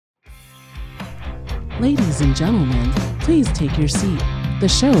Ladies and gentlemen, please take your seat. The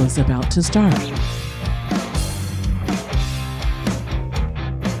show is about to start.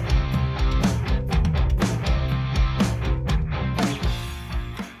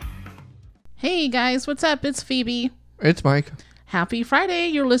 Hey guys, what's up? It's Phoebe. It's Mike. Happy Friday.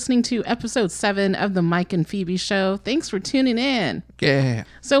 You're listening to episode 7 of the Mike and Phebe Show. Thanks for tuning in. Yeah.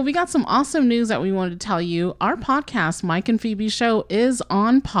 So we got some awesome news that we wanted to tell you. Our podcast, Mike and Phebe Show, is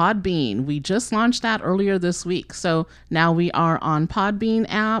on Podbean. We just launched that earlier this week. So now we are on Podbean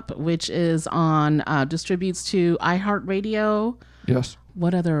app, which is on, distributes to iHeartRadio. Yes.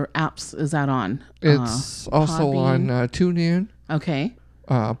 What other apps is that on? It's also on TuneIn. Okay.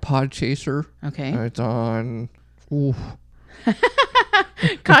 Podchaser. Okay. It's on... Ooh.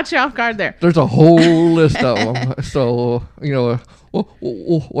 Caught you off guard there. There's a whole list of them. So, you know,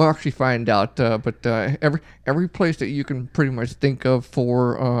 we'll actually find out. But every place that you can pretty much think of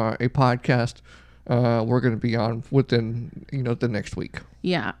for a podcast, we're going to be on within, the next week.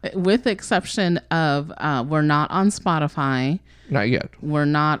 Yeah, with the exception of we're not on Spotify. Not yet. We're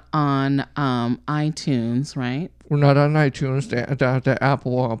not on iTunes, right? We're not on iTunes, the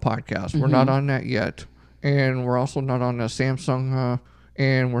Apple podcast. Mm-hmm. We're not on that yet. And we're also not on the Samsung,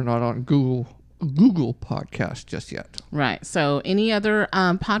 and we're not on Google Podcast just yet. Right. So any other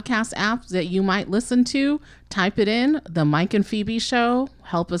podcast apps that you might listen to, type it in, The Mike and Phebe Show.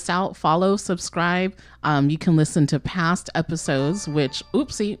 Help us out. Follow, subscribe. You can listen to past episodes, which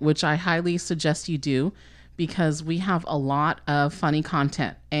I highly suggest you do, because we have a lot of funny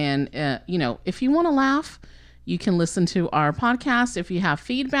content. And, if you want to laugh, you can listen to our podcast. If you have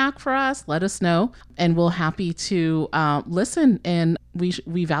feedback for us, let us know, and we're happy to listen, and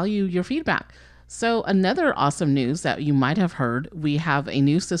we value your feedback. So another awesome news that you might have heard, we have a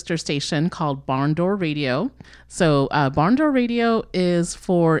new sister station called Barn Door Radio. So Barn Door Radio is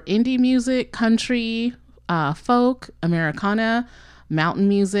for indie music, country, folk, Americana, mountain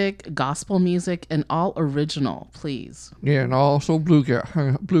music, gospel music, and all original, please. Yeah, and also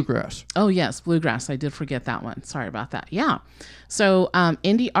bluegrass. Oh, yes, bluegrass. I did forget that one. Sorry about that. Yeah. So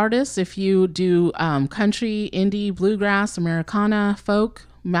indie artists, if you do country, indie, bluegrass, Americana, folk,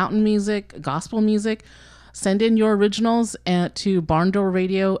 mountain music, gospel music, send in your originals to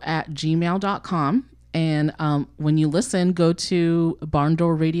barndoorradio@gmail.com. And when you listen, go to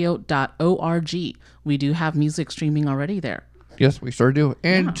barndoorradio.org. We do have music streaming already there. Yes, we sure do.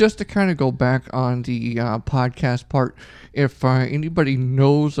 And just to kind of go back on the podcast part, if anybody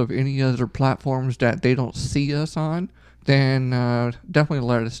knows of any other platforms that they don't see us on, then definitely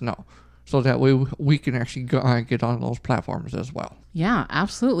let us know, so that way we can actually get on those platforms as well. Yeah,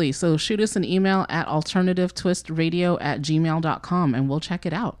 absolutely. So shoot us an email at alternativetwistradio@gmail.com, and we'll check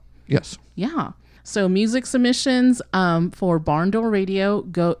it out. Yes. Yeah. So music submissions for Barn Door Radio,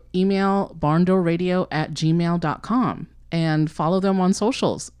 go email barndoorradio@gmail.com. And follow them on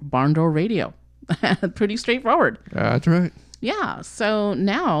socials, Barn Door Radio. Pretty straightforward. That's right. Yeah. So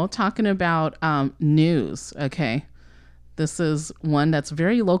now talking about news. Okay. This is one that's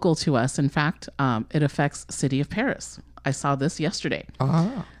very local to us. In fact, it affects the city of Paris. I saw this yesterday.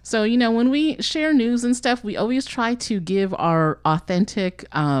 Ah. So, when we share news and stuff, we always try to give our authentic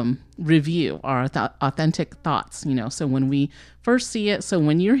review, our authentic thoughts, So when we first see it, so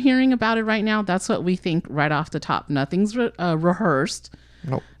when you're hearing about it right now, that's what we think right off the top. Nothing's rehearsed.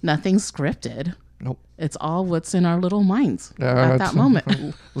 Nope. Nothing's scripted. Nope. It's all what's in our little minds at that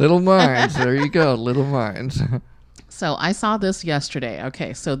moment. Little minds. There you go. Little minds. So I saw this yesterday.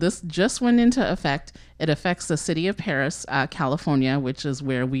 Okay, so this just went into effect. It affects the city of Paris, California, which is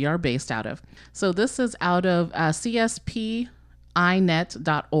where we are based out of. So this is out of CSPInet.org.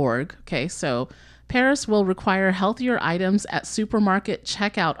 Okay, so Paris will require healthier items at supermarket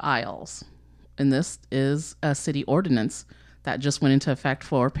checkout aisles. And this is a city ordinance that just went into effect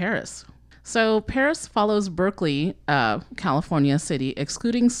for Paris. So Paris follows Berkeley, California city,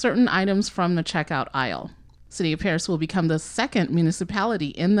 excluding certain items from the checkout aisle. City of Paris will become the second municipality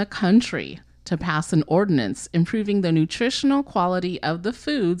in the country to pass an ordinance improving the nutritional quality of the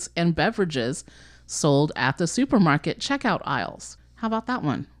foods and beverages sold at the supermarket checkout aisles. How about that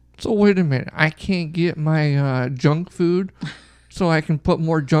one? So wait a minute. I can't get my junk food so I can put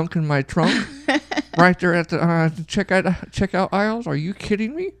more junk in my trunk right there at the checkout aisles? Are you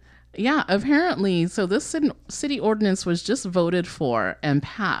kidding me? Yeah, apparently. So this city ordinance was just voted for and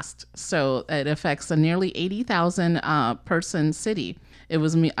passed. So it affects a nearly 80,000 person city. It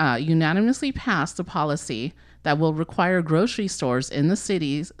was unanimously passed a policy that will require grocery stores in the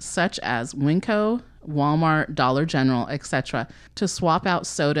cities such as Winco, Walmart, Dollar General, etc. to swap out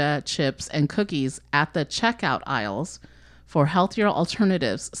soda, chips, and cookies at the checkout aisles for healthier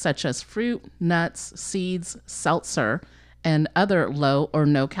alternatives such as fruit, nuts, seeds, seltzer, and other low or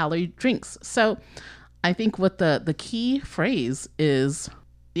no calorie drinks. So I think what the key phrase is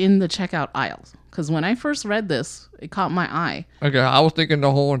in the checkout aisles. Because when I first read this, it caught my eye. Okay, I was thinking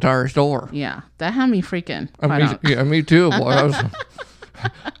the whole entire store. Yeah, that had me freaking. Me too. Boy.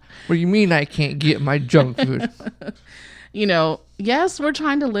 What do you mean I can't get my junk food? Yes, we're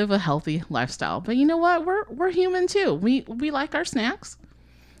trying to live a healthy lifestyle, but you know what? We're human too. We like our snacks.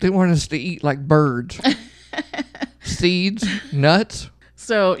 They want us to eat like birds. Seeds, nuts.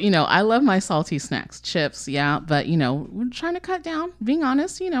 So, I love my salty snacks, chips, yeah, but, we're trying to cut down, being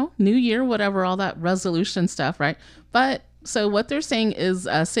honest, new year, whatever, all that resolution stuff, right? But, so what they're saying is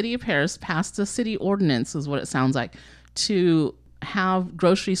City of Paris passed a city ordinance, is what it sounds like, to have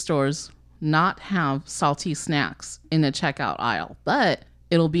grocery stores not have salty snacks in the checkout aisle, but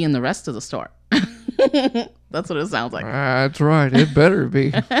it'll be in the rest of the store. That's what it sounds like. That's right. It better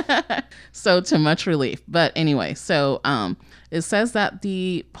be. So to much relief. But anyway, so it says that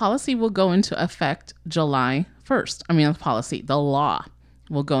the policy will go into effect July 1st. I mean, the law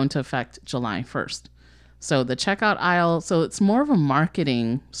will go into effect July 1st. So the checkout aisle, so it's more of a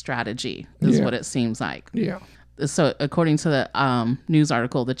marketing strategy is what it seems like. Yeah. So according to the news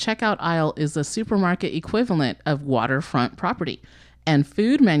article, the checkout aisle is the supermarket equivalent of waterfront property. And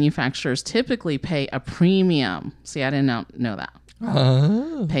food manufacturers typically pay a premium. See, I didn't know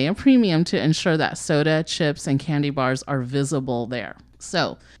that. Pay a premium to ensure that soda, chips, and candy bars are visible there.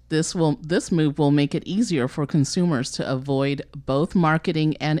 So this move will make it easier for consumers to avoid both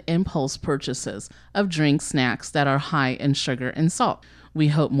marketing and impulse purchases of drinks, snacks that are high in sugar and salt. We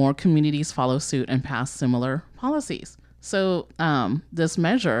hope more communities follow suit and pass similar policies. So this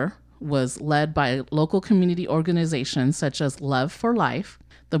measure was led by local community organizations such as Love for Life,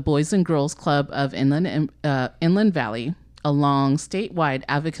 the Boys and Girls Club of Inland Valley, along statewide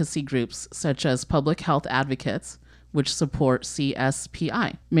advocacy groups such as Public Health Advocates, which support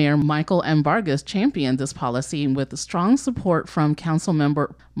CSPI. Mayor Michael M. Vargas championed this policy with strong support from council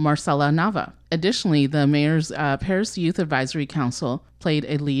member Marcela Nava. Additionally, the mayor's Paris Youth Advisory Council played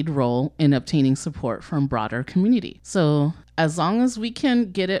a lead role in obtaining support from broader community. So as long as we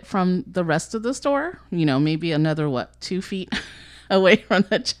can get it from the rest of the store, maybe another, 2 feet away from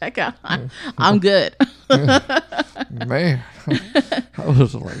the checkout, I'm good. Man, I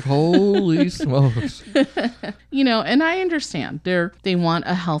was like, holy smokes. And I understand they want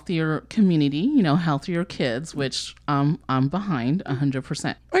a healthier community, healthier kids, which I'm behind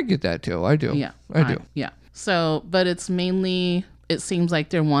 100%. I get that too. I do. Yeah. I do. Yeah. So, but it's mainly, it seems like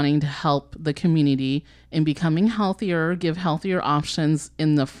they're wanting to help the community in becoming healthier, give healthier options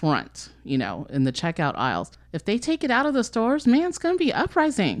in the front, in the checkout aisles. If they take it out of the stores, man, it's going to be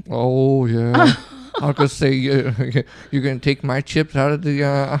uprising. Oh, yeah. I was going to say, you're going to take my chips out of the,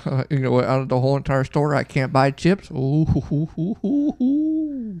 out of the whole entire store. I can't buy chips. Ooh.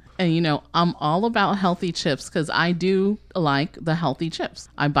 And, I'm all about healthy chips because I do like the healthy chips.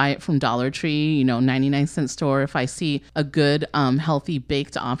 I buy it from Dollar Tree, 99-cent store. If I see a good, healthy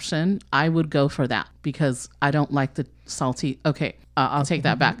baked option, I would go for that because I don't like the salty. Okay, I'll take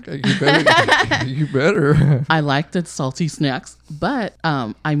that back. You better. I like the salty snacks, but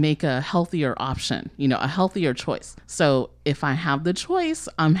I make a healthier option, a healthier choice. So if I have the choice,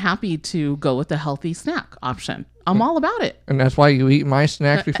 I'm happy to go with the healthy snack option. I'm all about it. And that's why you eat my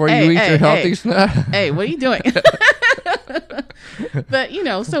snacks before you eat your healthy snack. Hey, what are you doing? But,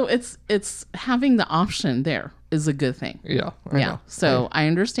 so it's having the option there is a good thing. Yeah. I know. So I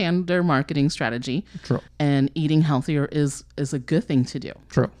understand their marketing strategy. True. And eating healthier is a good thing to do.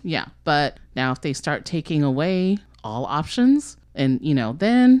 True. Yeah. But now if they start taking away all options and,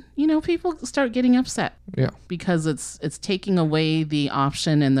 then, people start getting upset. Yeah. Because it's taking away the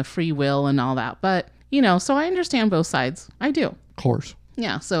option and the free will and all that. But, so I understand both sides. I do. Of course.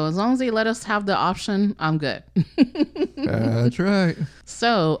 Yeah, so as long as they let us have the option, I'm good. That's right.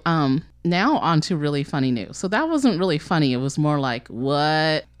 So now on to really funny news. So that wasn't really funny. It was more like,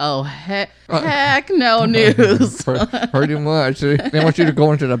 what? Oh, heck no news. Pretty much. They want you to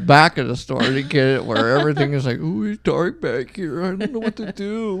go into the back of the store to get it where everything is like, ooh, it's dark back here. I don't know what to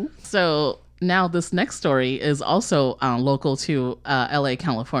do. So now this next story is also local to LA,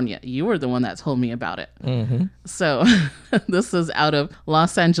 California. You were the one that told me about it. Mm-hmm. So this is out of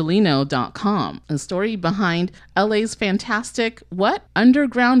losangelino.com. A story behind LA's fantastic,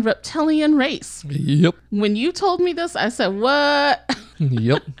 underground reptilian race. Yep. When you told me this, I said, what?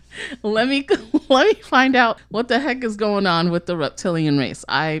 Yep. Let me find out what the heck is going on with the reptilian race.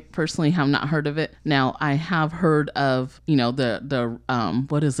 I personally have not heard of it. Now, I have heard of, the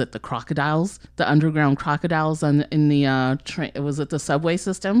what is it? The crocodiles, the underground crocodiles in the train. Was it the subway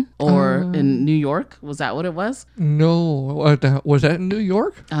system or in New York? Was that what it was? No. Was that in New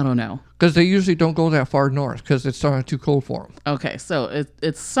York? I don't know. Because they usually don't go that far north because it's too cold for them. Okay, so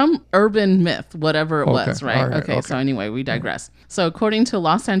it's some urban myth, whatever it was, right? All right? Okay, so anyway, we digress. So according to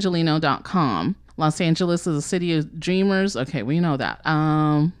LosAngelino.com, Los Angeles is a city of dreamers. Okay, we know that.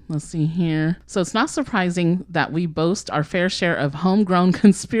 Let's see here. So it's not surprising that we boast our fair share of homegrown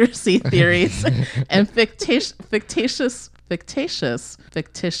conspiracy theories and fictitious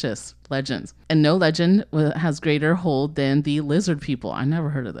legends. And no legend has greater hold than the lizard people. I never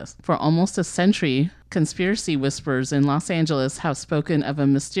heard of this. For almost a century, conspiracy whisperers in Los Angeles have spoken of a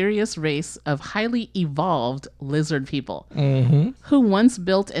mysterious race of highly evolved lizard people who once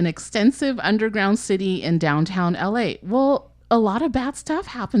built an extensive underground city in downtown LA. Well, a lot of bad stuff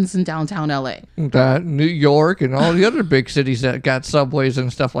happens in downtown LA. That New York and all the other big cities that got subways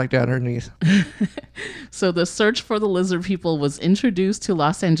and stuff like that underneath. So the search for the lizard people was introduced to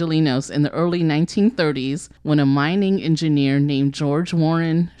Los Angelinos in the early 1930s when a mining engineer named George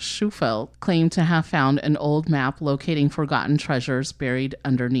Warren Schufelt claimed to have found an old map locating forgotten treasures buried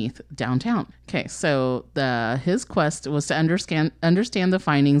underneath downtown. Okay, so his quest was to understand the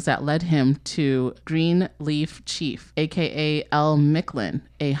findings that led him to Greenleaf Chief, a.k.a. El Micklin,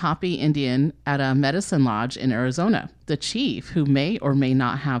 a Hopi Indian at a medicine lodge in Arizona. The chief, who may or may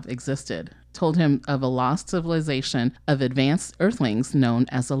not have existed, told him of a lost civilization of advanced earthlings known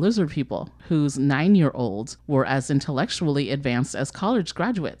as the lizard people, whose 9-year-olds were as intellectually advanced as college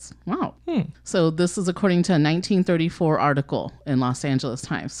graduates. Wow. So this is according to a 1934 article in Los Angeles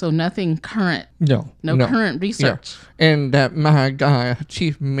Times. So nothing current. No current research. Yeah. And that my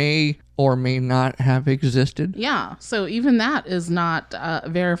chief may or may not have existed. Yeah. So even that is not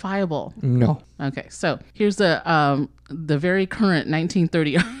verifiable. No. Okay. So here's the very current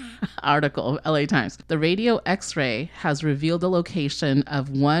 1930 article of LA Times. The radio X-ray has revealed the location of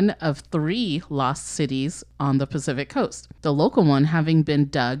one of 3 lost cities on the Pacific coast. The local one having been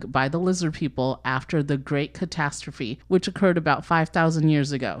dug by the lizard people after the Great Catastrophe, which occurred about 5,000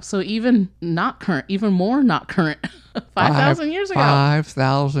 years ago. So even not current, even more not current. 5,000 years ago.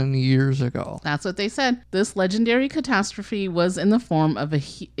 5,000 years ago. That's what they said. This legendary catastrophe was in the form of a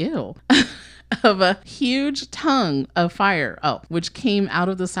huge tongue of fire, which came out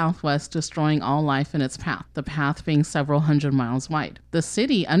of the southwest, destroying all life in its path, the path being several hundred miles wide. The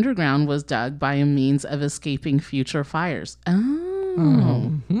city underground was dug by a means of escaping future fires.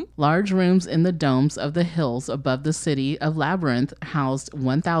 Large rooms in the domes of the hills above the city of Labyrinth housed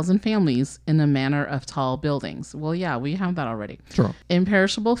 1,000 families in a manner of tall buildings. Well, yeah, we have that already. Sure.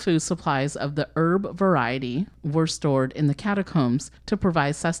 Imperishable food supplies of the herb variety were stored in the catacombs to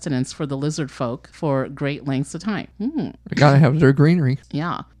provide sustenance for the lizard folk for great lengths of time. They gotta have their greenery.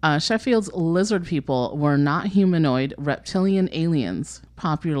 Yeah. Sheffield's lizard people were not humanoid reptilian aliens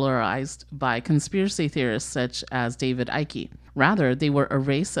popularized by conspiracy theorists such as David Icke. Rather, they were a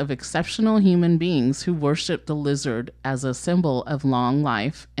race of exceptional human beings who worshipped the lizard as a symbol of long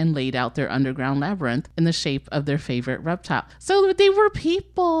life and laid out their underground labyrinth in the shape of their favorite reptile. So they were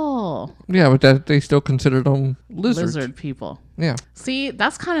people. Yeah, but that they still considered them lizards. Lizard people. Yeah. See,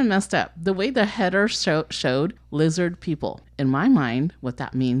 that's kind of messed up. The way the header showed lizard people. In my mind, what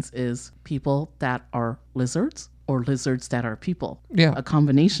that means is people that are lizards or lizards that are people. Yeah. A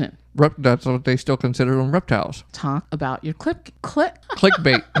combination. That's what they still consider them, reptiles. Talk about your clickbait.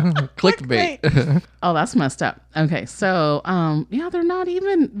 Clickbait. Oh, that's messed up. Okay, so they're not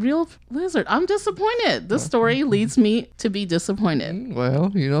even real lizard. I'm disappointed. This story leads me to be disappointed. Well,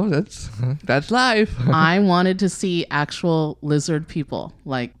 that's life. I wanted to see actual lizard people,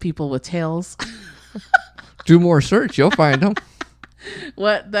 like people with tails. Do more search, you'll find them.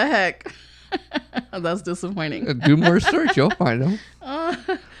 What the heck? That's disappointing. Do more search, you'll find them.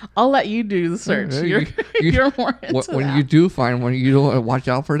 I'll let you do the search. You're more into when that. you do find one, you don't watch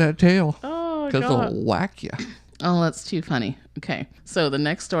out for that tail. Oh, because they'll whack you. Oh, that's too funny. Okay, so the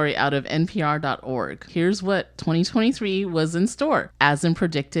next story out of NPR.org. Here's what 2023 was in store, as in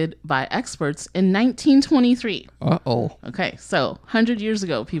predicted by experts in 1923. Uh-oh. Okay, so 100 years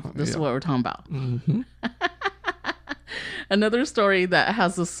ago, people, this is what we're talking about. Mm-hmm. Another story that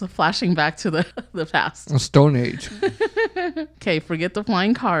has us flashing back to the past. A Stone Age. Okay, forget the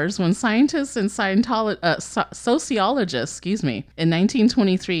flying cars. When scientists and sociologists, in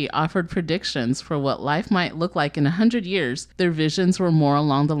 1923 offered predictions for what life might look like in 100 years, their visions were more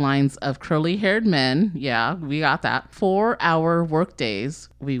along the lines of curly-haired men. Yeah, we got that. 4-hour workdays.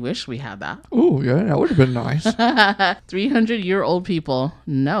 We wish we had that. Oh, yeah, that would have been nice. 300-year-old people.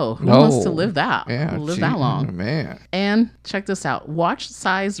 No. Who wants to live that? Yeah, live that long. Man. And check this out.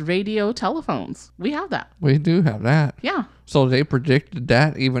 Watch-size radio telephones. We have that. We do have that. Yeah. So they predicted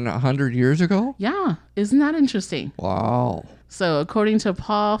that even 100 years ago? Yeah. Isn't that interesting? Wow. So according to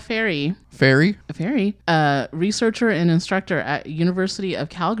Paul Ferry, a researcher and instructor at University of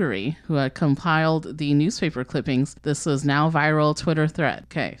Calgary who had compiled the newspaper clippings, this is now viral Twitter thread.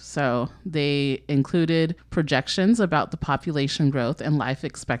 Okay, so they included projections about the population growth and life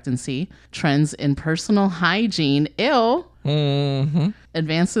expectancy, trends in personal hygiene,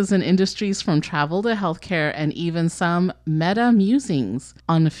 advances in industries from travel to healthcare, and even some meta-musings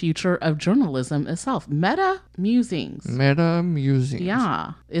on the future of journalism itself. Meta-musings.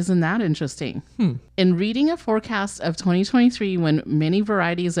 Yeah. Isn't that interesting? In reading a forecast of 2023, when many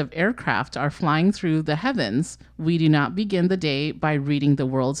varieties of aircraft are flying through the heavens, we do not begin the day by reading the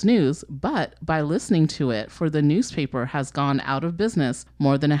world's news, but by listening to it, for the newspaper has gone out of business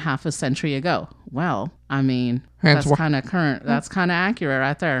more than a half a century ago. Well, I mean, that's kind of current. That's kind of accurate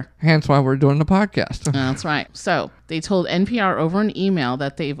right there. Hence why we're doing the podcast. That's right. So they told NPR over an email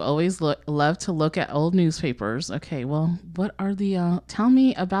that they've always loved to look at old newspapers. Okay, well, what are the, tell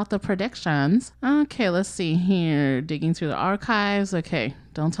me about the predictions. Okay, let's see here. Digging through the archives. Okay,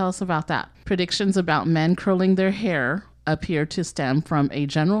 don't tell us about that. Predictions about men curling their hair appear to stem from a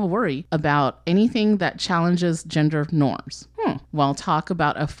general worry about anything that challenges gender norms. While talk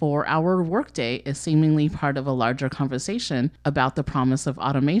about a 4-hour workday is seemingly part of a larger conversation about the promise of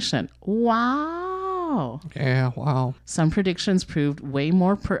automation. Wow. Yeah, wow. Some predictions proved way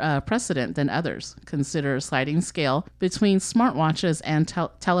more precedent than others. Consider a sliding scale between smartwatches and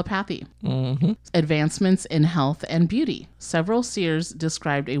telepathy. Advancements in health and beauty. Several seers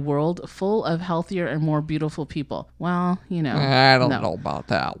described a world full of healthier and more beautiful people. Well, you know. I don't know about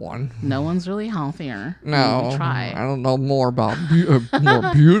that one. No one's really healthier. No. Try. I don't know more about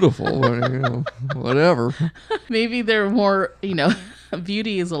more beautiful, but, whatever. Maybe they're more,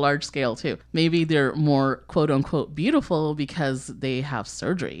 beauty is a large scale too. Maybe they're more quote unquote beautiful because they have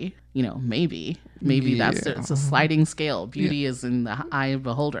surgery. Maybe that's it's a sliding scale. Beauty is in the eye of the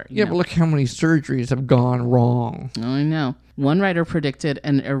beholder. But look how many surgeries have gone wrong. I know. One writer predicted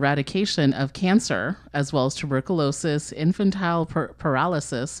an eradication of cancer, as well as tuberculosis, infantile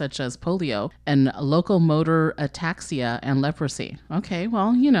paralysis, such as polio, and locomotor ataxia and leprosy. Okay,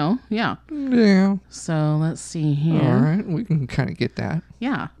 well, yeah. Yeah. So let's see here. All right, we can kind of get that.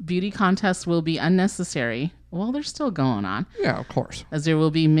 Yeah. Beauty contests will be unnecessary. Well, they're still going on. Yeah, of course. As there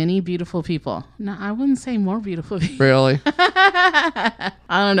will be many beautiful people. No, I wouldn't say more beautiful people. Really? I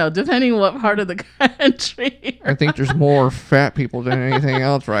don't know, depending what part of the country. I think there's more fat people than anything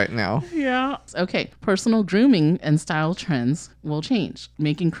else right now. Yeah. Okay. Personal grooming and style trends will change.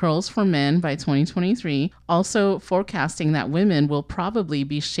 Making curls for men by 2023. Also forecasting that women will probably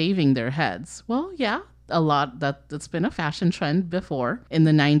be shaving their heads. Well, yeah. A lot that's been a fashion trend before. In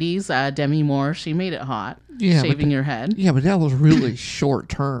the 90s, Demi Moore, she made it hot. Yeah, shaving your head. Yeah, but that was really short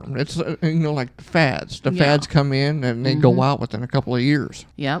term. It's like the fads. The fads come in and they go out within a couple of years.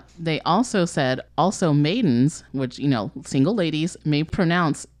 Yep. They also said maidens, which single ladies, may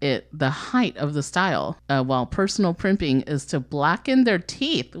pronounce it the height of the style, while personal primping is to blacken their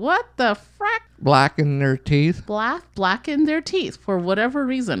teeth. What the frack? Blacken their teeth? Blacken their teeth for whatever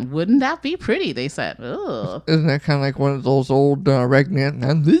reason. Wouldn't that be pretty? They said. Ugh. Isn't that kind of like one of those old regnet?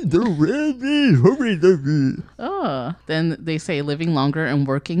 Then they say living longer and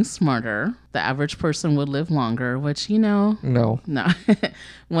working smarter. The average person would live longer, which no.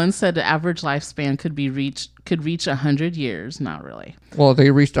 One said the average lifespan could reach 100 years. Not really. Well,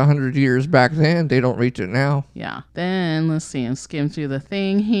 they reached 100 years back then. They don't reach it now. Yeah. Then let's see. I'm skim through the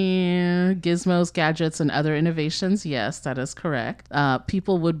thing here. Gizmos, gadgets, and other innovations. Yes, that is correct.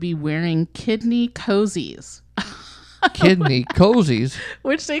 People would be wearing kidney cozies. Kidney cozies?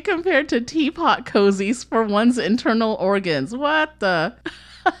 Which they compared to teapot cozies for one's internal organs. What the...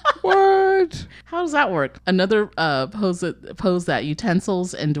 What? How does that work? Another pose that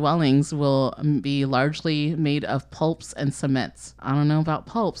utensils and dwellings will be largely made of pulps and cements. I don't know about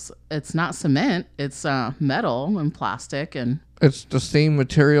pulps. It's not cement. It's metal and plastic and... It's the same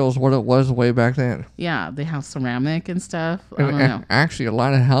material as what it was way back then. Yeah, they have ceramic and stuff. I don't know. Actually, a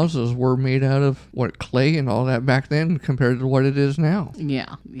lot of houses were made out of clay and all that back then compared to what it is now.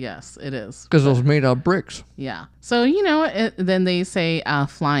 Yeah, yes, it is. Because it was made out of bricks. Yeah. So, then they say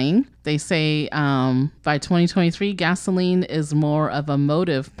flying. They say by 2023, gasoline is more of a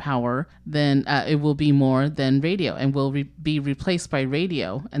motive power than it will be more than radio and will be replaced by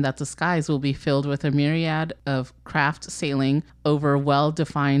radio, and that the skies will be filled with a myriad of craft sailing over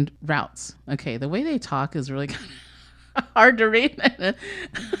well-defined routes. Okay, the way they talk is really kind of hard to read.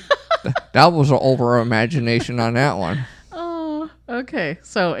 That was an over-imagination on that one. Okay.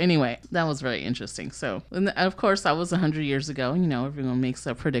 So anyway, that was very interesting. So, and of course, that was 100 years ago. Everyone makes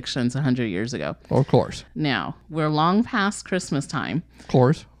their predictions 100 years ago. Of course. Now, we're long past Christmas time. Of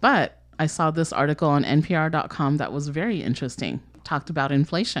course. But I saw this article on NPR.com that was very interesting. Talked about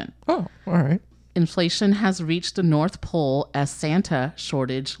inflation. Oh, all right. Inflation has reached the North Pole as Santa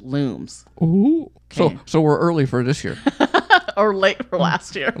shortage looms. Ooh. Okay. So we're early for this year. Or late for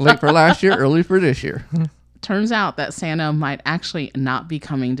last year. Late for last year, early for this year. Turns out that Santa might actually not be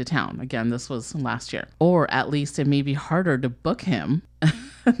coming to town. Again, this was last year. Or at least it may be harder to book him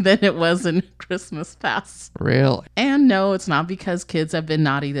than it was in Christmas past. Really? And no, it's not because kids have been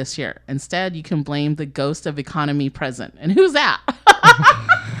naughty this year. Instead, you can blame the ghost of economy present. And who's that?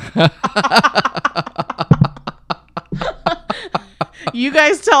 You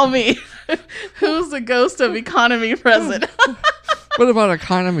guys tell me. Who's the ghost of economy present? What about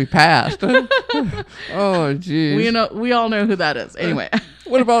economy past? Oh, geez. We all know who that is. Anyway.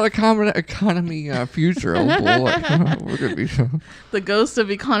 What about economy future? Oh, boy. We're going to be... The ghost of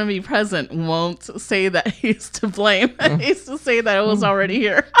economy present won't say that he's to blame. He's to say that it was already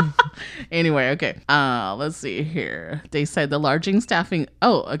here. Anyway, okay. Let's see here. They said the larging staffing...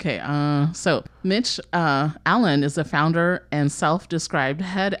 Oh, okay. So Mitch Allen is the founder and self-described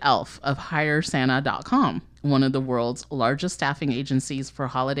head elf of HireSanta.com, one of the world's largest staffing agencies for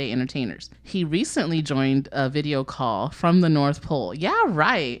holiday entertainers. He recently joined a video call from the North Pole. Yeah,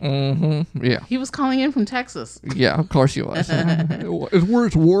 right. Mm-hmm. Yeah. He was calling in from Texas. Yeah, of course he was. It's where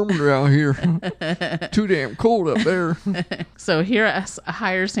it's warmer out here. Too damn cold up there. So here at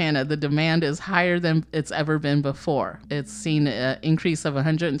Hire Santa, the demand is higher than it's ever been before. It's seen an increase of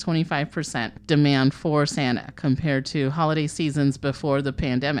 125% demand for Santa compared to holiday seasons before the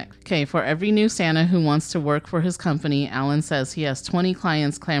pandemic. Okay, for every new Santa who wants to work for his company, Allen says he has 20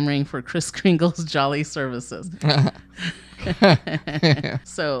 clients clamoring for Kris Kringle's jolly services.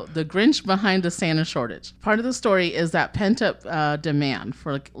 So the Grinch behind the Santa shortage. Part of the story is that pent-up demand.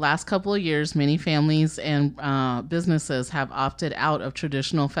 For the last couple of years, many families and businesses have opted out of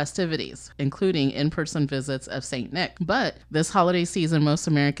traditional festivities, including in-person visits of St. Nick. But this holiday season, most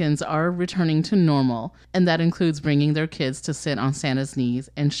Americans are returning to normal, and that includes bringing their kids to sit on Santa's knees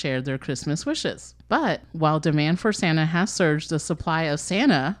and share their Christmas wishes. But while demand for Santa has surged, the supply of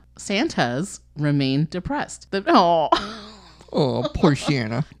Santas remain depressed. Oh, poor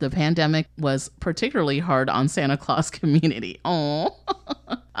Santa. The pandemic was particularly hard on Santa Claus community. Oh.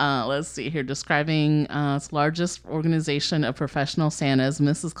 Let's see here. Describing its largest organization of professional Santas,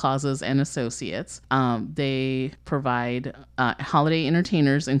 Mrs. Clauses and Associates. They provide holiday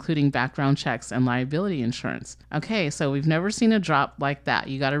entertainers, including background checks and liability insurance. Okay, so we've never seen a drop like that.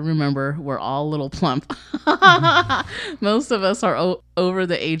 You got to remember, we're all a little plump. Most of us are over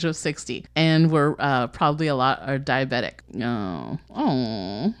the age of 60, and we're probably a lot are diabetic.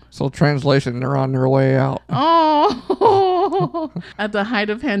 Oh. So translation, they're on their way out. Oh. At the height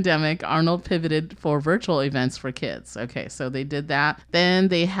of pandemic, Arnold pivoted for virtual events for kids. Okay, so they did that. Then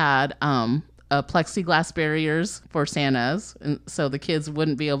they had plexiglass barriers for Santas, and so the kids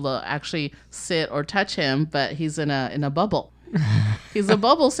wouldn't be able to actually sit or touch him, but he's in a bubble. He's a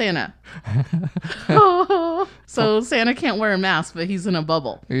bubble Santa. So Santa can't wear a mask, but he's in a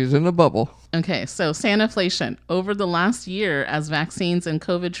bubble. He's in a bubble. Okay, so Santaflation. Over the last year, as vaccines and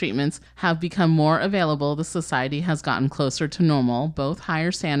COVID treatments have become more available, the society has gotten closer to normal. Both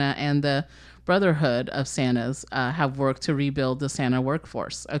Hire Santa and the Brotherhood of Santas have worked to rebuild the Santa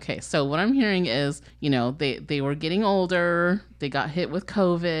workforce. Okay, so what I'm hearing is, they were getting older, they got hit with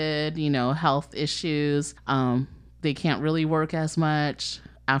COVID, health issues, they can't really work as much.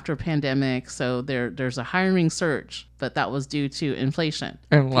 after pandemic. So there's a hiring surge, but that was due to inflation.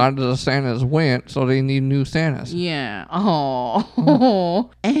 And a lot of the Santas went, so they need new Santas. Yeah. Oh.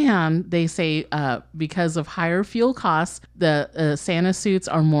 And they say because of higher fuel costs, the Santa suits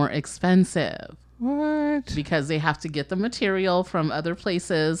are more expensive. What? Because they have to get the material from other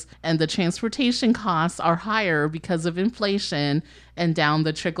places, and the transportation costs are higher because of inflation and down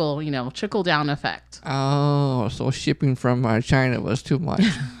the trickle down effect. Oh, so shipping from China was too much.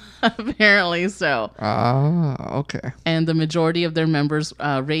 Apparently so. Okay. And the majority of their members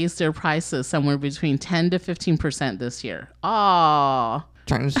raised their prices somewhere between 10 to 15% this year. Oh.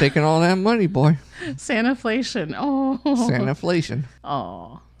 China's taking all that money, boy. Santa-flation. Oh. Santa-flation.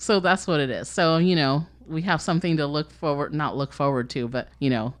 Oh. So that's what it is. So, we have something to not look forward to, but,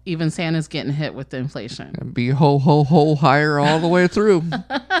 even Santa's getting hit with the inflation. And be ho, ho, ho higher all the way through.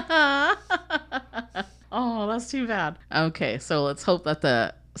 Oh, that's too bad. Okay, so let's hope that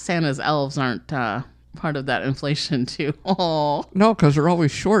the Santa's elves aren't part of that inflation too. Oh. No, because they're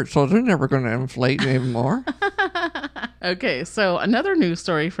always short, so they're never going to inflate anymore. Okay, so another news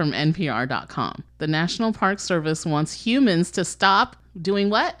story from NPR.com. The National Park Service wants humans to stop doing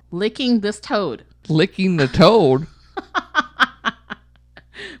what? Licking this toad. Licking the toad?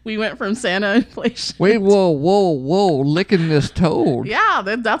 We went from Santa inflation. Wait, whoa. Licking this toad. Yeah,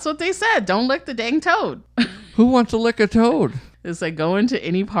 that's what they said. Don't lick the dang toad. Who wants to lick a toad? It's like go into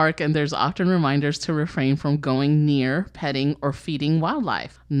any park and there's often reminders to refrain from going near, petting, or feeding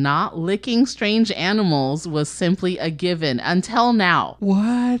wildlife. Not licking strange animals was simply a given until now.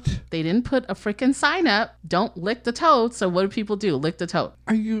 What? They didn't put a freaking sign up. Don't lick the toad. So what do people do? Lick the toad.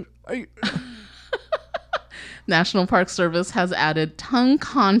 Are you... National Park Service has added tongue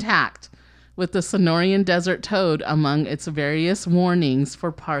contact with the Sonoran desert toad among its various warnings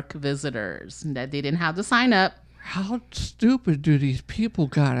for park visitors. That they didn't have to sign up. How stupid do these people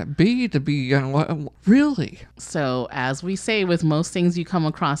gotta be to be, really? So, as we say with most things you come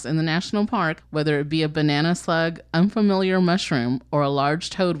across in the national park, whether it be a banana slug, unfamiliar mushroom, or a large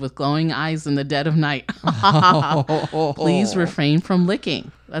toad with glowing eyes in the dead of night, please refrain from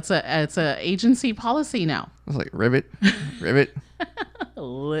licking. It's a agency policy now. It's like, ribbit.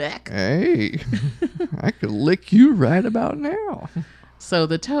 Lick. Hey, I could lick you right about now. So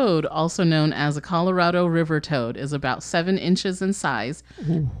the toad, also known as a Colorado river toad, is about 7 inches in size.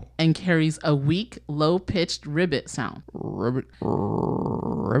 Ooh. And carries a weak, low-pitched ribbit sound. Ribbit.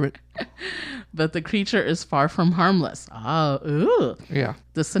 But the creature is far from harmless. Oh, ooh. Yeah.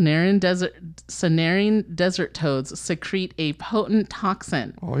 The Sonoran desert toads secrete a potent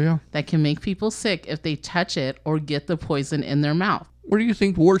toxin. Oh, yeah. That can make people sick if they touch it or get the poison in their mouth. Where do you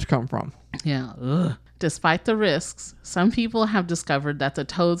think warts come from? Yeah. Ugh. Despite the risks, some people have discovered that the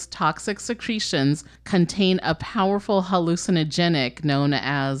toad's toxic secretions contain a powerful hallucinogenic known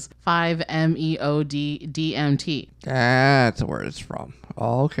as 5-MeO-DMT. That's where it's from.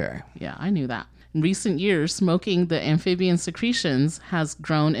 Okay. Yeah, I knew that. In recent years, smoking the amphibian secretions has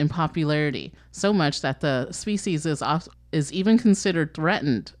grown in popularity, so much that the species is even considered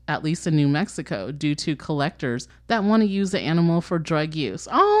threatened, at least in New Mexico, due to collectors that want to use the animal for drug use.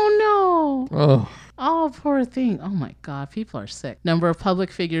 Oh, no! Ugh. Oh, poor thing. Oh, my God. People are sick. Number of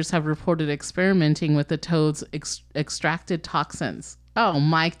public figures have reported experimenting with the toad's extracted toxins. Oh,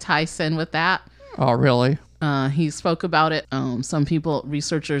 Mike Tyson with that. Oh, really? He spoke about it. Some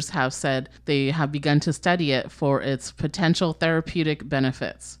researchers have said they have begun to study it for its potential therapeutic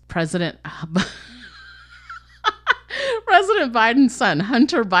benefits. President Biden's son,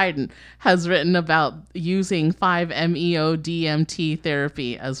 Hunter Biden, has written about using 5-MeO-DMT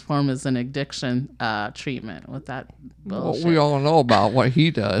therapy as form as an addiction treatment. With that bullshit. Well, we all know about what he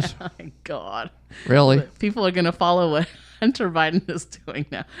does. Oh, my God. Really? People are going to follow what Hunter Biden is doing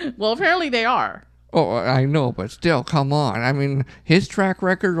now. Well, apparently they are. Oh, I know, but still, come on. I mean, his track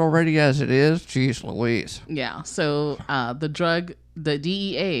record already as it is, geez Louise. Yeah, so the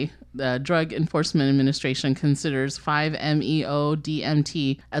DEA, the Drug Enforcement Administration, considers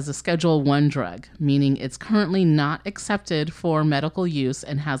 5-MeO-DMT as a Schedule I drug, meaning it's currently not accepted for medical use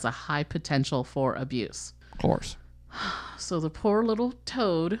and has a high potential for abuse. Of course. So the poor little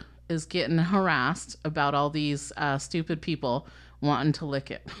toad is getting harassed about all these stupid people wanting to lick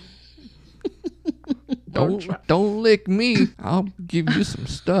it. Don't lick me. I'll give you some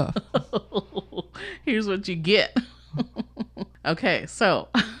stuff. Here's what you get. Okay, so,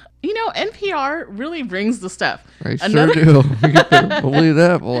 NPR really brings the stuff. They sure do. You better believe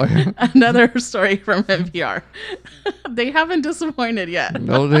that, boy. Another story from NPR. They haven't disappointed yet.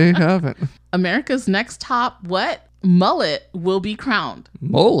 No, they haven't. America's next top, mullet will be crowned.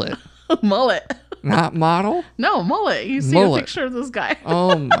 Mullet? Mullet. Not model? No, mullet. You see a picture of this guy.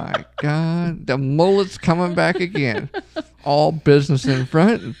 Oh, my God. The mullet's coming back again. All business in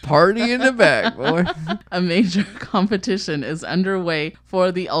front and party in the back, boy. A major competition is underway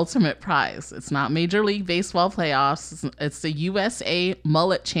for the ultimate prize. It's not Major League Baseball playoffs. It's the USA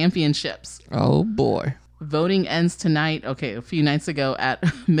Mullet Championships. Oh, boy. Voting ends tonight, a few nights ago at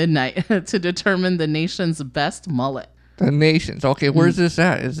midnight, to determine the nation's best mullet. The nations. Okay, where's this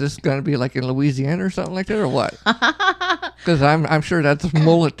at? Is this going to be like in Louisiana or something like that, or what? Because I'm sure that's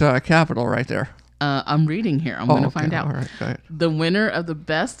mullet capital right there. I'm reading here. I'm going to find out. All right, go ahead. The winner of the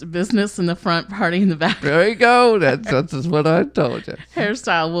best business in the front, party in the back. There you go. That's what I told you.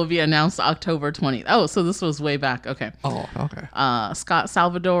 Hairstyle will be announced October 20th. Oh, so this was way back. Okay. Oh, okay. Scott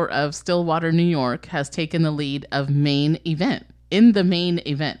Salvador of Stillwater, New York, has taken the lead of main event. In the main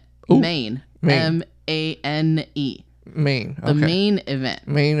event. Ooh, Maine. Maine. M-A-N-E. Maine. Okay. The main event.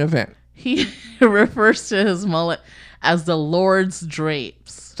 Main event. He refers to his mullet as the Lord's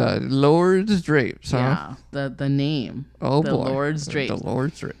Drapes. The Lord's Drapes, huh? Yeah, the name. Oh, the boy. Lord's Drapes. The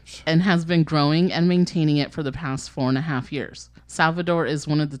Lord's Drapes. And has been growing and maintaining it for the past 4.5 years. Salvador is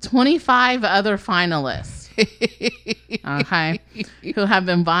one of the 25 other finalists, who have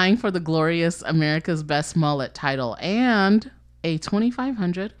been vying for the glorious America's Best Mullet title and a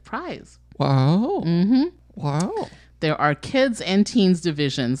 $2,500 prize. Wow. Mm-hmm. Wow. There are kids and teens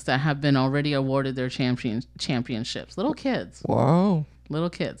divisions that have been already awarded their championships. Little kids. Wow.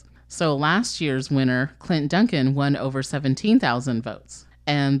 Little kids. So last year's winner, Clint Duncan, won over 17,000 votes.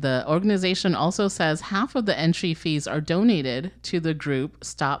 And the organization also says half of the entry fees are donated to the group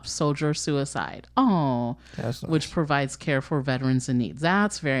Stop Soldier Suicide. Oh, that's nice. Which provides care for veterans in need.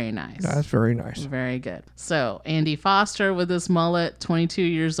 That's very nice. That's very nice. Very good. So Andy Foster with his mullet, 22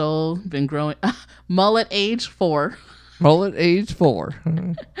 years old, been growing. Mullet age 4. Mullet age 4.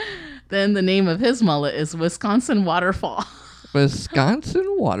 Then the name of his mullet is Wisconsin Waterfall. Wisconsin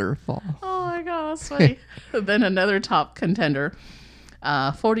Waterfall. Oh my God, that's funny. Then another top contender.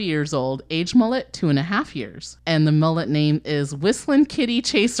 40 years old, age mullet, 2.5 years. And the mullet name is Whistlin' Kitty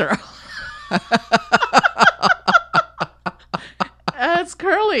Chaser. That's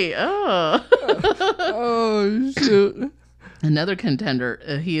curly. Oh. Oh, shoot. Another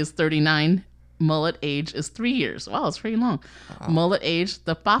contender, he is 39. Mullet age is 3 years. Wow, it's pretty long. Wow. Mullet age,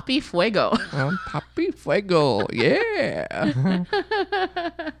 the Papi Fuego. Papi Fuego, yeah.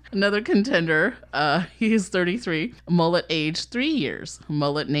 Another contender, he is 33. Mullet age, 3 years.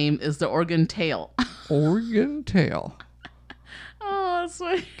 Mullet name is the Oregon Tail. Oregon Tail. Oh, that's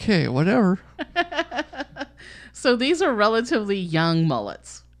funny. Okay, whatever. So these are relatively young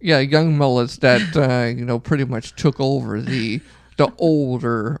mullets. Yeah, young mullets that, pretty much took over the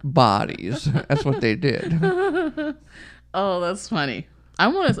older bodies. That's what they did. Oh, that's funny.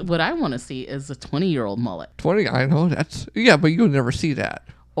 What I want to see is a 20-year-old mullet. 20, I know but you'll never see that.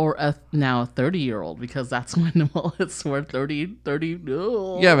 Or now a 30-year-old, because that's when the mullets were 30.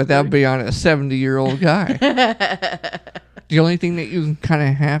 Oh, yeah, but that would be on a 70-year-old guy. The only thing that you can kind of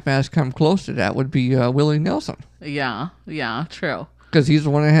half-ass come close to that would be Willie Nelson. Yeah, true. Because he's the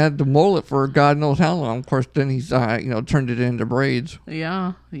one that had the mullet for God knows how long. Of course, then he's, turned it into braids.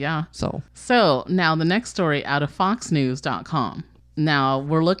 Yeah. So now the next story out of foxnews.com. Now,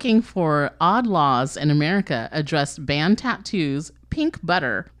 we're looking for odd laws in America address banned tattoos, pink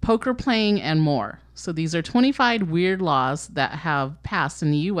butter, poker playing, and more. So these are 25 weird laws that have passed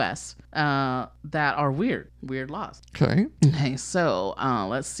in the U.S. That are weird laws. Okay, so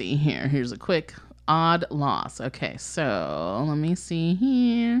let's see here. Here's a quick odd laws. Okay, so let me see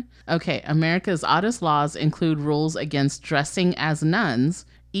here. Okay, America's oddest laws include rules against dressing as nuns,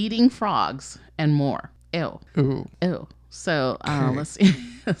 eating frogs, and more. Ew. Ooh. Ew. So let's see.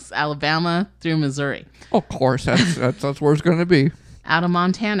 It's Alabama through Missouri. Of course, that's where it's going to be. Out of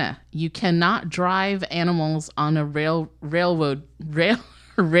Montana, you cannot drive animals on a railroad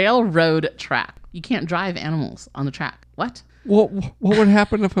track. You can't drive animals on the track. What? What would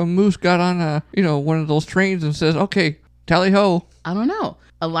happen if a moose got on one of those trains and says, "Okay, tally ho"? I don't know.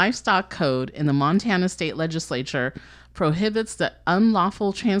 A livestock code in the Montana state legislature prohibits the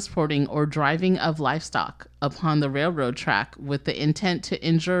unlawful transporting or driving of livestock upon the railroad track with the intent to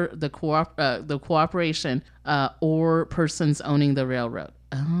injure the cooperation or persons owning the railroad.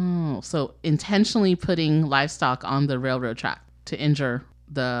 Oh, so intentionally putting livestock on the railroad track to injure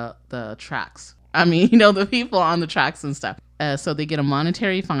the tracks. I mean, the people on the tracks and stuff. So they get a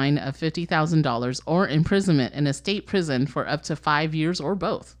monetary fine of $50,000 or imprisonment in a state prison for up to 5 years or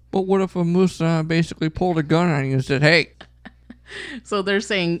both. But what if a moose basically pulled a gun on you and said, "Hey"? So they're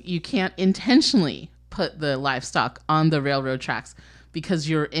saying you can't intentionally put the livestock on the railroad tracks, because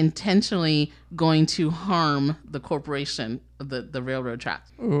you're intentionally going to harm the corporation, the railroad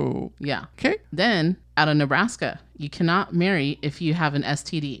tracks. Oh. Yeah. Okay. Then out of Nebraska, you cannot marry if you have an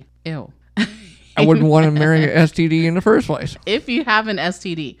STD. Ew. I wouldn't want to marry an STD in the first place. If you have an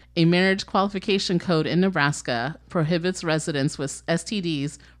STD, a marriage qualification code in Nebraska prohibits residents with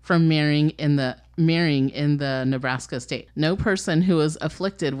STDs from marrying in the Nebraska state. No person who is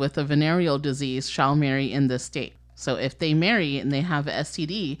afflicted with a venereal disease shall marry in this state. So if they marry and they have an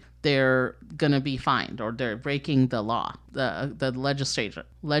STD, they're going to be fined, or they're breaking the law, the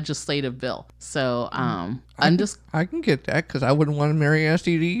legislative bill. So I can get that, because I wouldn't want to marry an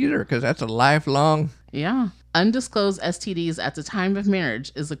STD either, because that's a lifelong. Yeah. Undisclosed STDs at the time of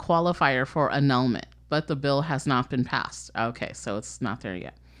marriage is a qualifier for annulment, but the bill has not been passed. Okay, so it's not there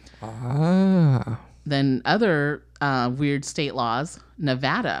yet. Ah. Then other weird state laws,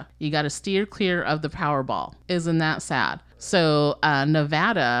 Nevada, you got to steer clear of the Powerball. Isn't that sad? So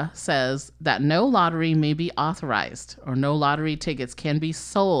Nevada says that no lottery may be authorized, or no lottery tickets can be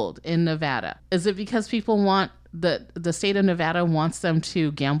sold in Nevada. Is it because people want the state of Nevada wants them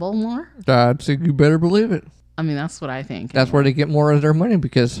to gamble more? You better believe it. I mean, that's what I think. That's where they get more of their money,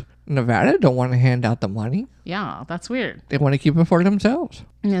 because Nevada don't want to hand out the money. Yeah, that's weird. They want to keep it for themselves.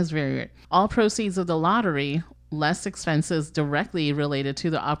 That's very weird. All proceeds of the lottery, less expenses directly related to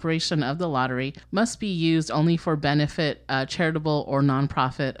the operation of the lottery, must be used only for benefit, charitable or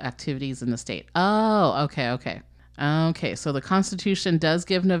nonprofit activities in the state. Oh, okay. Okay, so the Constitution does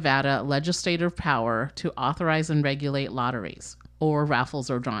give Nevada legislative power to authorize and regulate lotteries or raffles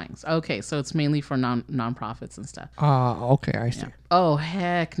or drawings. Okay, so it's mainly for nonprofits and stuff. Okay, I see. Yeah. Oh,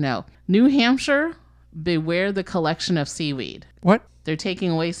 heck no. New Hampshire, beware the collection of seaweed. What? They're taking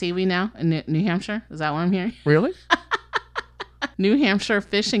away seaweed now in New Hampshire? Is that what I'm hearing? Really? New Hampshire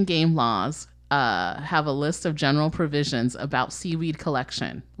fish and game laws have a list of general provisions about seaweed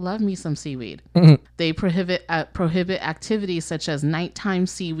collection. Love me some seaweed. Mm-hmm. They prohibit activities such as nighttime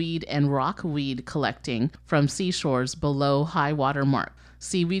seaweed and rockweed collecting from seashores below high water mark.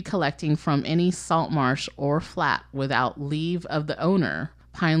 Seaweed collecting from any salt marsh or flat without leave of the owner.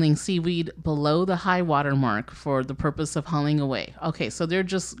 Piling seaweed below the high water mark for the purpose of hauling away. Okay, so they're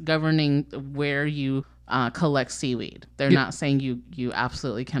just governing where you collect seaweed. They're not saying you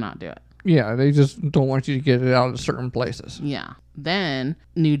absolutely cannot do it. Yeah, they just don't want you to get it out of certain places. Yeah. Then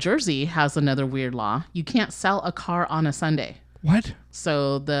New Jersey has another weird law. You can't sell a car on a Sunday. What?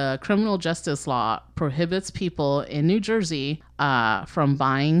 So the criminal justice law prohibits people in New Jersey from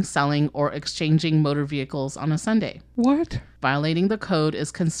buying, selling, or exchanging motor vehicles on a Sunday. What? Violating the code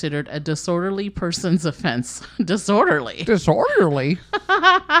is considered a disorderly person's offense. Disorderly?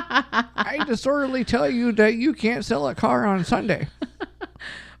 I disorderly tell you that you can't sell a car on Sunday.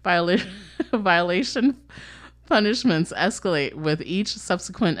 Violation punishments escalate with each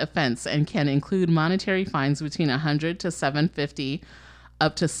subsequent offense and can include monetary fines between $100 to $750,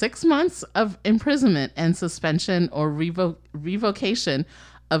 up to 6 months of imprisonment and suspension or revocation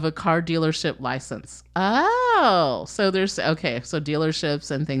of a car dealership license. Oh, so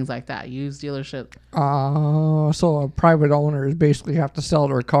dealerships and things like that. Used dealership. So a private owners basically have to sell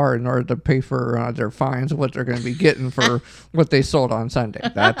their car in order to pay for their fines, what they're going to be getting for what they sold on Sunday.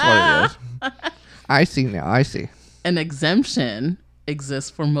 That's what it is. I see now. I see. An exemption exists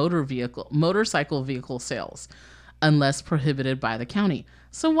for motorcycle vehicle sales, unless prohibited by the county.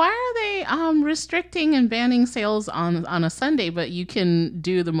 So why are they restricting and banning sales on a Sunday, but you can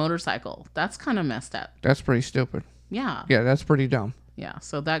do the motorcycle? That's kind of messed up. That's pretty stupid. Yeah. Yeah, that's pretty dumb. Yeah,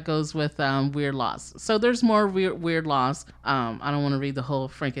 so that goes with weird laws. So there's more weird laws. I don't want to read the whole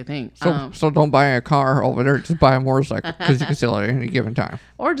freaking thing. So don't buy a car over there. Just buy a motorcycle, because you can sell it at any given time.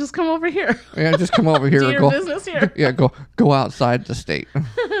 Or just come over here. Yeah, just come over here. Do your business here. Yeah, go outside the state.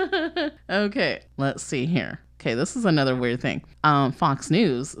 Okay, let's see here. Okay, this is another weird thing. Fox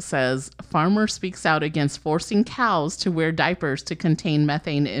News says farmer speaks out against forcing cows to wear diapers to contain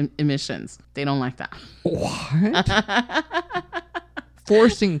methane emissions. They don't like that. What?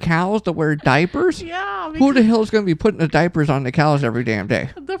 Forcing cows to wear diapers? Yeah. Who the hell is going to be putting the diapers on the cows every damn day?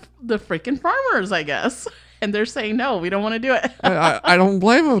 The freaking farmers, I guess. And they're saying, no, we don't want to do it. I don't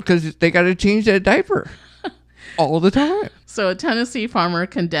blame them, because they got to change that diaper all the time. So a Tennessee farmer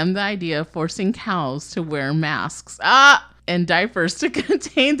condemned the idea of forcing cows to wear masks and diapers to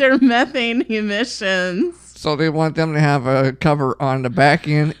contain their methane emissions. So they want them to have a cover on the back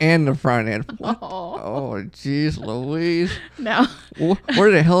end and the front end. What? Oh, jeez, Louise. Now,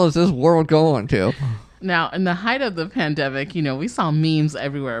 where the hell is this world going to? Now, in the height of the pandemic, we saw memes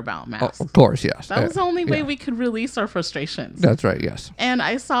everywhere about masks. Oh, of course, yes. That was the only way we could release our frustrations. That's right, yes. And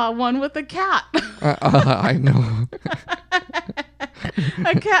I saw one with a cat. I know.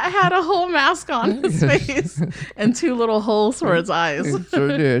 A cat had a whole mask on his face and 2 little holes for its eyes. It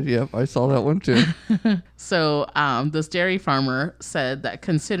sure did. Yep, I saw that one too. So this dairy farmer said that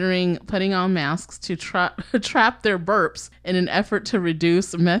considering putting on masks to trap their burps in an effort to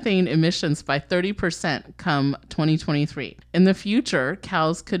reduce methane emissions by 30% come 2023. In the future,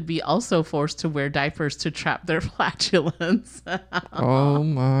 cows could be also forced to wear diapers to trap their flatulence. Oh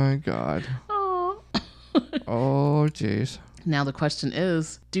my God. Oh. Oh, jeez. Now the question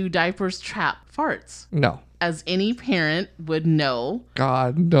is, do diapers trap farts? No. As any parent would know.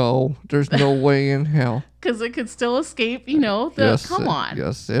 God, no. There's no way in hell. Because it could still escape, come on.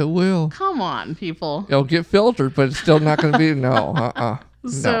 Yes, it will. Come on, people. It'll get filtered, but it's still not going to be, no.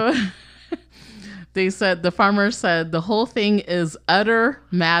 So they said, the farmer said, the whole thing is utter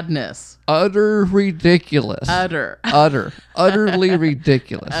madness. Utter ridiculous. Utterly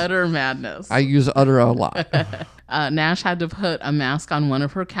ridiculous. Utter madness. I use utter a lot. Nash had to put a mask on one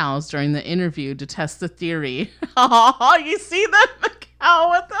of her cows during the interview to test the theory. Oh, you see the cow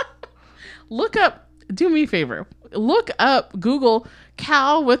with the... Look up, do me a favor. Look up, Google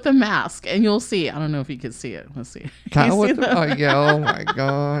cow with a mask, and you'll see. I don't know if you can see it. Let's see. Cow with the... Oh, yeah, oh my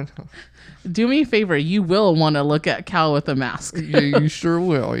God. Do me a favor. You will want to look at cow with a mask. Yeah, you sure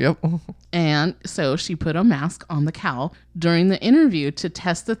will. Yep. And so she put a mask on the cow during the interview to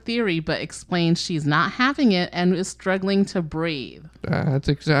test the theory, but explained she's not having it and is struggling to breathe. That's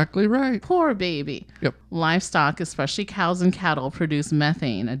exactly right. Poor baby. Yep. Livestock, especially cows and cattle, produce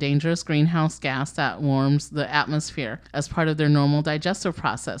methane, a dangerous greenhouse gas that warms the atmosphere as part of their normal digestive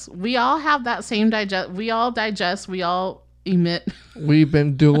process. We all have that same we all digest, we all emit. We've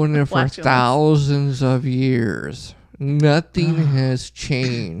been doing it for thousands of years. Nothing has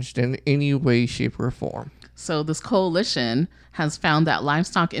changed in any way, shape, or form. So this coalition has found that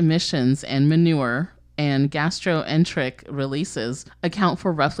livestock emissions and manure and gastroenteric releases account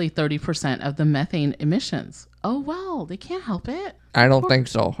for roughly 30% of the methane emissions. Oh, well, they can't help it. I don't think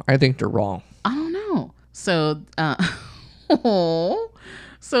so. I think they're wrong. I don't know. So,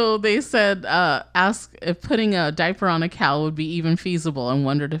 so they said, ask if putting a diaper on a cow would be even feasible and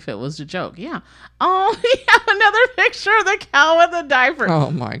wondered if it was a joke. Yeah. Oh, we have another picture of the cow with a diaper. Oh,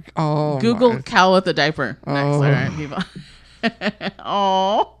 my. Oh, Google my. cow with a diaper. Oh. Next. All right, people.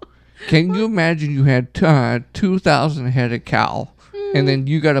 Oh. Can you imagine you had 2,000 head of cow and then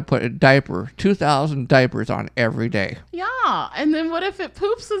you got to put a diaper, 2,000 diapers on every day? Yeah. And then what if it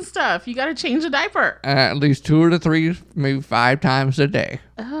poops and stuff? You got to change the diaper. At least 2 to 3, maybe 5 times a day.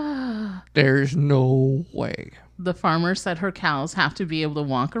 There's no way. The farmer said her cows have to be able to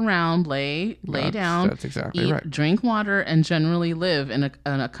walk around, lay down, that's exactly eat, right. Drink water, and generally live in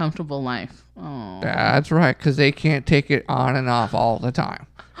a comfortable life. Oh. That's right, because they can't take it on and off all the time.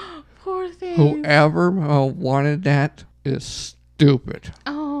 Poor thing. Whoever wanted that is stupid.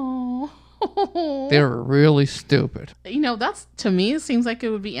 Oh. They're really stupid. That's, to me, it seems like it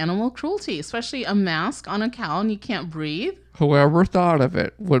would be animal cruelty, especially a mask on a cow and you can't breathe. Whoever thought of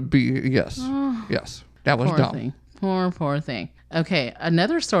it would be, yes. Yes. That was dumb. Thing. Poor thing. Okay,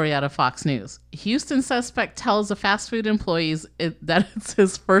 another story out of Fox News. Houston suspect tells a fast food employees that it's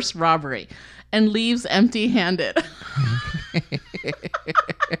his first robbery and leaves empty-handed.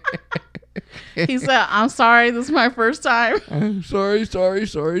 He said, I'm sorry, this is my first time. I'm sorry.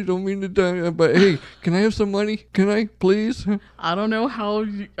 Don't mean to die. But hey, can I have some money? Can I, please? I don't know how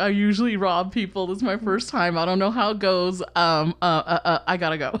I usually rob people. This is my first time. I don't know how it goes. I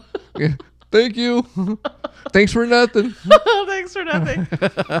gotta go. Yeah. Thank you. Thanks for nothing. Thanks for nothing.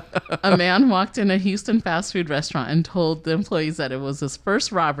 A man walked in a Houston fast food restaurant and told the employees that it was his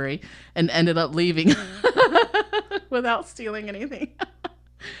first robbery and ended up leaving without stealing anything.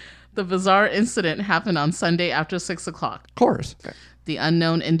 The bizarre incident happened on Sunday after 6 o'clock. Of course. The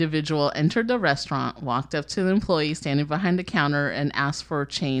unknown individual entered the restaurant, walked up to the employee standing behind the counter, and asked for a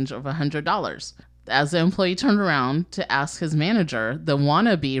change of $100. As the employee turned around to ask his manager, the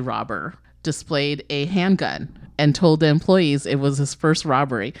wannabe robber displayed a handgun and told the employees it was his first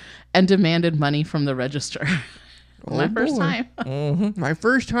robbery and demanded money from the register. First time. My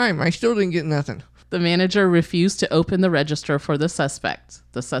first time. I still didn't get nothing. The manager refused to open the register for the suspect.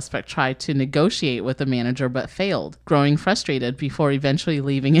 The suspect tried to negotiate with the manager but failed, growing frustrated before eventually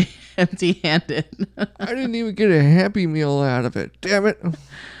leaving empty-handed. I didn't even get a Happy Meal out of it. Damn it.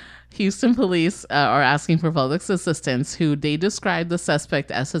 Houston police are asking for public assistance, who they described the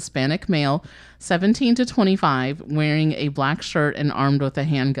suspect as Hispanic male, 17 to 25, wearing a black shirt and armed with a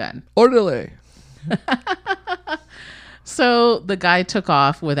handgun. Orderly. So the guy took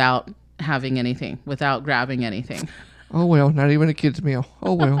off without having anything, without grabbing anything. Oh, well, not even a kid's meal.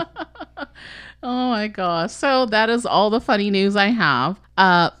 Oh, well. Oh my gosh. So that is all the funny news I have.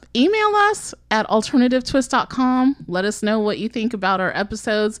 Email us at alternativetwist.com. Let us know what you think about our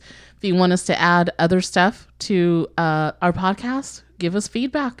episodes. If you want us to add other stuff to our podcast, give us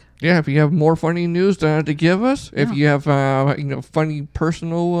feedback. Yeah, if you have more funny news to give us, if you have funny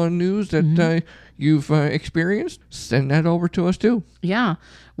personal news that you've experienced, send that over to us too. Yeah,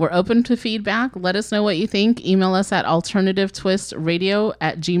 we're open to feedback. Let us know what you think. Email us at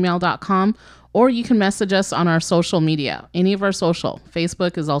alternativetwistradio@gmail.com, or you can message us on our social media. Any of our social.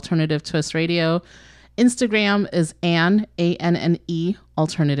 Facebook is Alternative Twist Radio. Instagram is Anne, ANNE,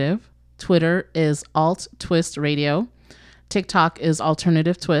 Alternative. Twitter is Alt Twist Radio. TikTok is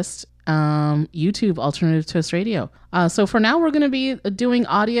Alternative Twist. YouTube, Alternative Twist Radio. So for now, we're going to be doing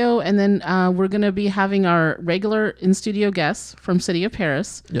audio, and then we're going to be having our regular in-studio guests from City of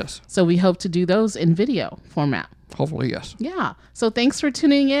Paris. Yes. So we hope to do those in video format. Hopefully, yes. Yeah. So thanks for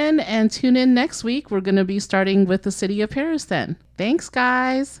tuning in, and tune in next week. We're going to be starting with the City of Paris then. Thanks,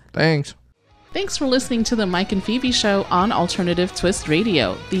 guys. Thanks. Thanks for listening to the Mike and Phebe Show on Alternative Twist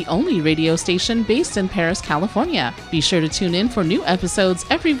Radio, the only radio station based in Paris, California. Be sure to tune in for new episodes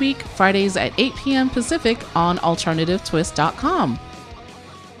every week, Fridays at 8 p.m. Pacific on alternativetwist.com.